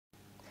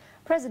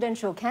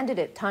Presidential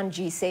candidate Tan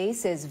Jee Say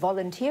says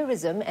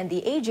volunteerism and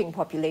the aging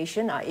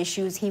population are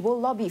issues he will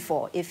lobby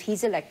for if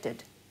he's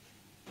elected.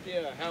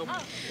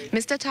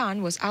 Mr.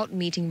 Tan was out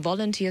meeting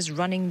volunteers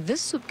running this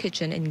soup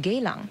kitchen in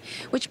Geylang,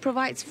 which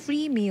provides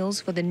free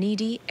meals for the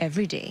needy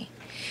every day.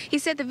 He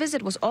said the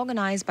visit was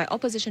organized by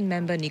opposition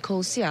member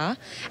Nicole Seah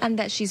and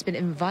that she's been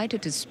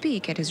invited to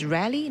speak at his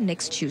rally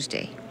next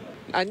Tuesday.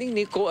 I think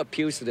Nicole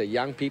appeals to the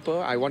young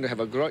people. I want to have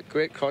a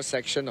great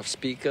cross-section of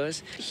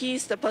speakers.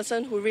 He's the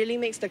person who really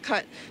makes the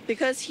cut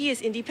because he is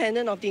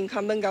independent of the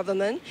incumbent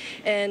government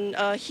and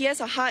he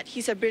has a heart,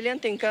 he's a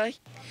brilliant thinker.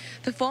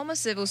 The former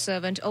civil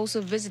servant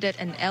also visited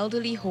an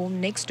elderly home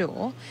next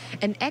door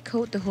and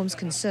echoed the home's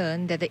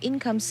concern that the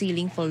income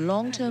ceiling for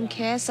long-term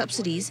care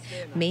subsidies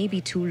may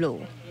be too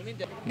low.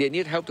 They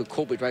need help to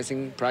cope with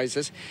rising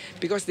prices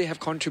because they have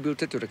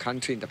contributed to the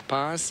country in the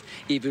past,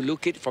 if you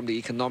look at it from the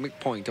economic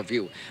point of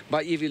view.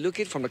 But if you look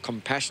at it from the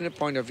compassionate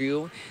point of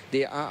view,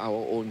 they are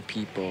our own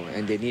people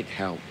and they need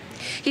help.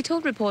 He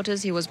told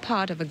reporters he was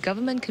part of a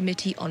government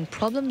committee on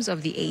problems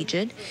of the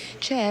aged,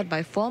 chaired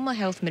by former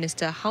Health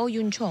Minister Hau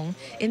Yun-chong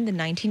in the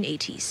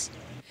 1980s.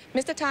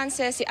 Mr. Tan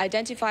says he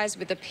identifies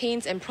with the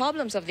pains and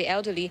problems of the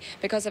elderly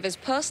because of his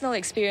personal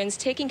experience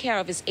taking care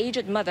of his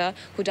aged mother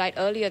who died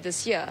earlier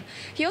this year.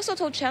 He also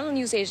told Channel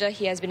News Asia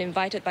he has been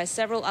invited by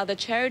several other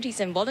charities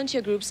and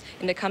volunteer groups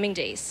in the coming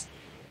days.